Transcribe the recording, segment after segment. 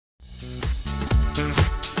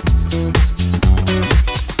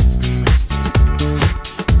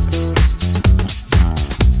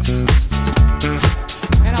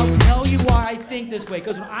This way,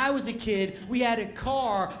 because when I was a kid, we had a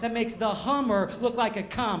car that makes the Hummer look like a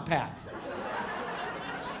compact.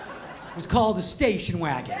 It was called a station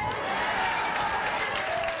wagon.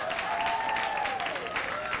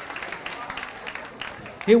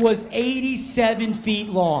 It was 87 feet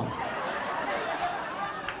long.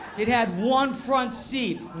 It had one front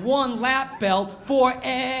seat, one lap belt for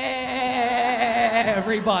everybody.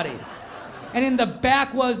 And in the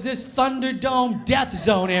back was this Thunderdome death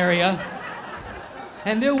zone area.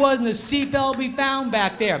 And there wasn't a seatbelt to be found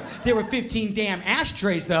back there. There were 15 damn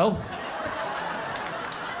ashtrays, though.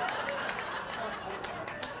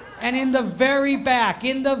 And in the very back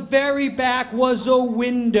was a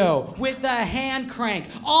window with a hand crank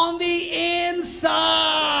on the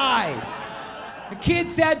inside. The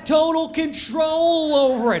kids had total control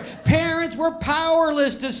over it. Parents were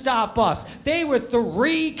powerless to stop us. They were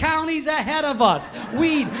 3 counties ahead of us.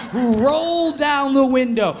 We'd roll down the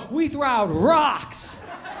window. We threw out rocks,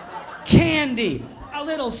 candy, a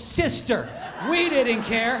little sister. We didn't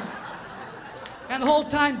care. And the whole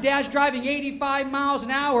time, Dad's driving 85 miles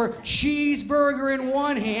an hour, cheeseburger in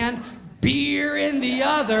one hand, beer in the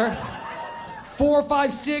other. 4 or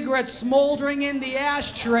 5 cigarettes smoldering in the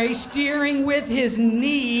ashtray, steering with his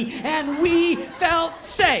knee, and we felt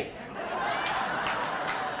safe.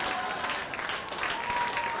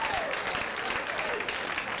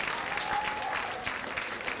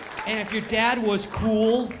 And if your dad was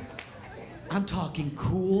cool, I'm talking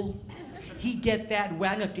cool, he'd get that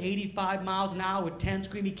wagon up to 85 miles an hour with 10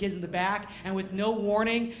 screaming kids in the back, and with no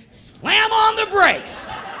warning, slam on the brakes.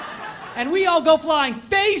 And we all go flying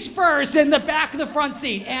face first in the back of the front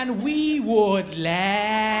seat, and we would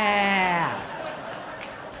laugh.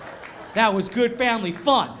 That was good family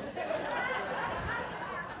fun.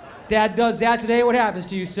 Dad does that today, what happens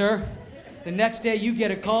to you, sir? The next day you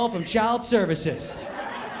get a call from Child Services.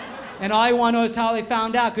 And all you want to know is how they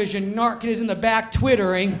found out, because your narc is in the back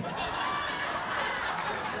twittering.